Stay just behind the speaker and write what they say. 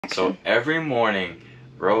So every morning,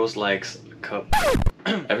 Rose likes a cup.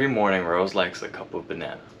 Every morning, Rose likes a cup of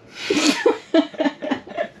banana.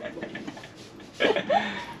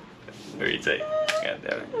 What do you say? God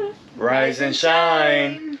damn it. Rise and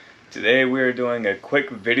shine. Today we are doing a quick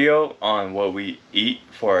video on what we eat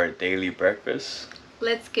for our daily breakfast.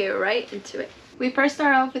 Let's get right into it. We first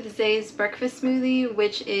start off with Zay's breakfast smoothie,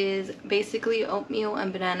 which is basically oatmeal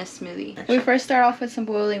and banana smoothie. We first start off with some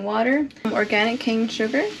boiling water, some organic cane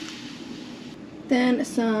sugar, then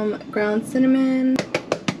some ground cinnamon.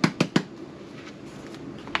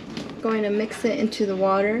 Going to mix it into the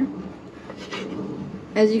water.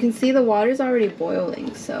 As you can see, the water is already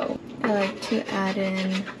boiling, so I like to add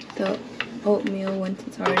in the oatmeal once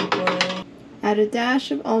it's already boiled. Add a dash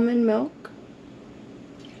of almond milk.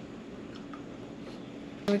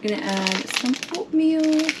 We're gonna add some oatmeal,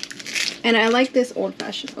 and I like this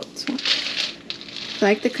old-fashioned oats one. I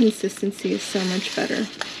like the consistency is so much better.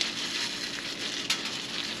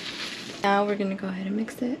 Now we're gonna go ahead and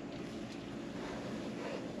mix it.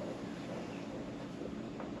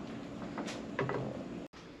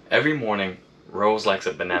 Every morning, Rose likes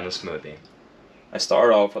a banana smoothie. I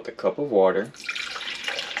start off with a cup of water,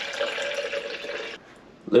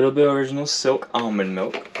 a little bit of original silk almond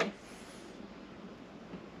milk,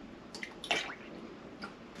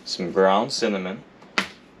 some ground cinnamon, a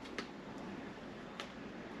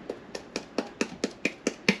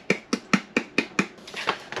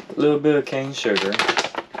little bit of cane sugar,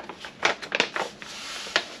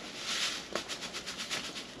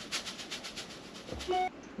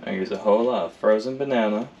 I use a whole lot of frozen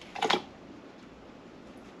banana,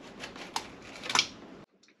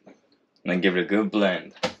 and then give it a good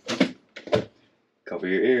blend. Cover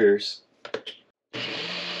your ears.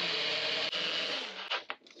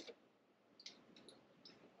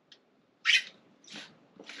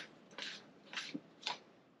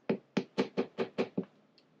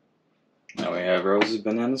 Now we have Rose's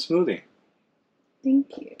banana smoothie.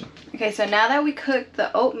 Thank you. Okay, so now that we cooked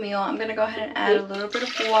the oatmeal, I'm gonna go ahead and add a little bit of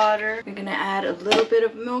water. We're gonna add a little bit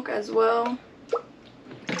of milk as well.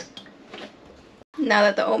 Now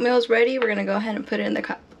that the oatmeal is ready, we're gonna go ahead and put it in the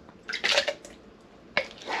cup.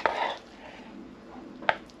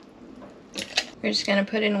 We're just gonna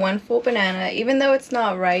put in one full banana. Even though it's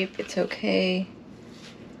not ripe, it's okay.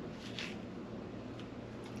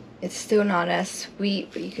 It's still not as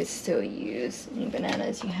sweet, but you could still use any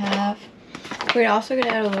bananas you have. We're also going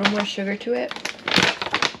to add a little more sugar to it.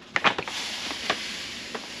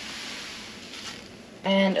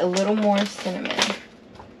 And a little more cinnamon.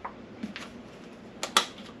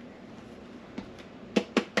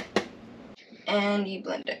 And you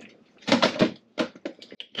blend it.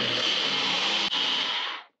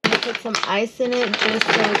 Put some ice in it just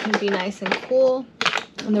so it can be nice and cool.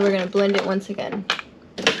 And then we're going to blend it once again.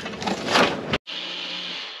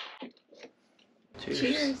 Cheers.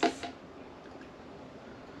 Cheers.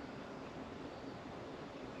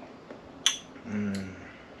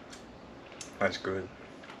 That's good.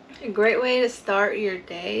 A great way to start your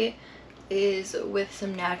day is with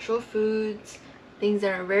some natural foods, things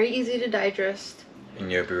that are very easy to digest.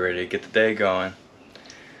 And you'll be ready to get the day going.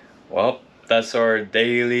 Well, that's our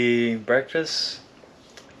daily breakfast.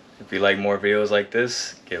 If you like more videos like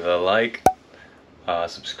this, give it a like,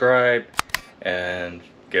 subscribe, and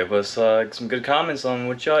give us some good comments on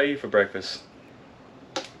what y'all eat for breakfast.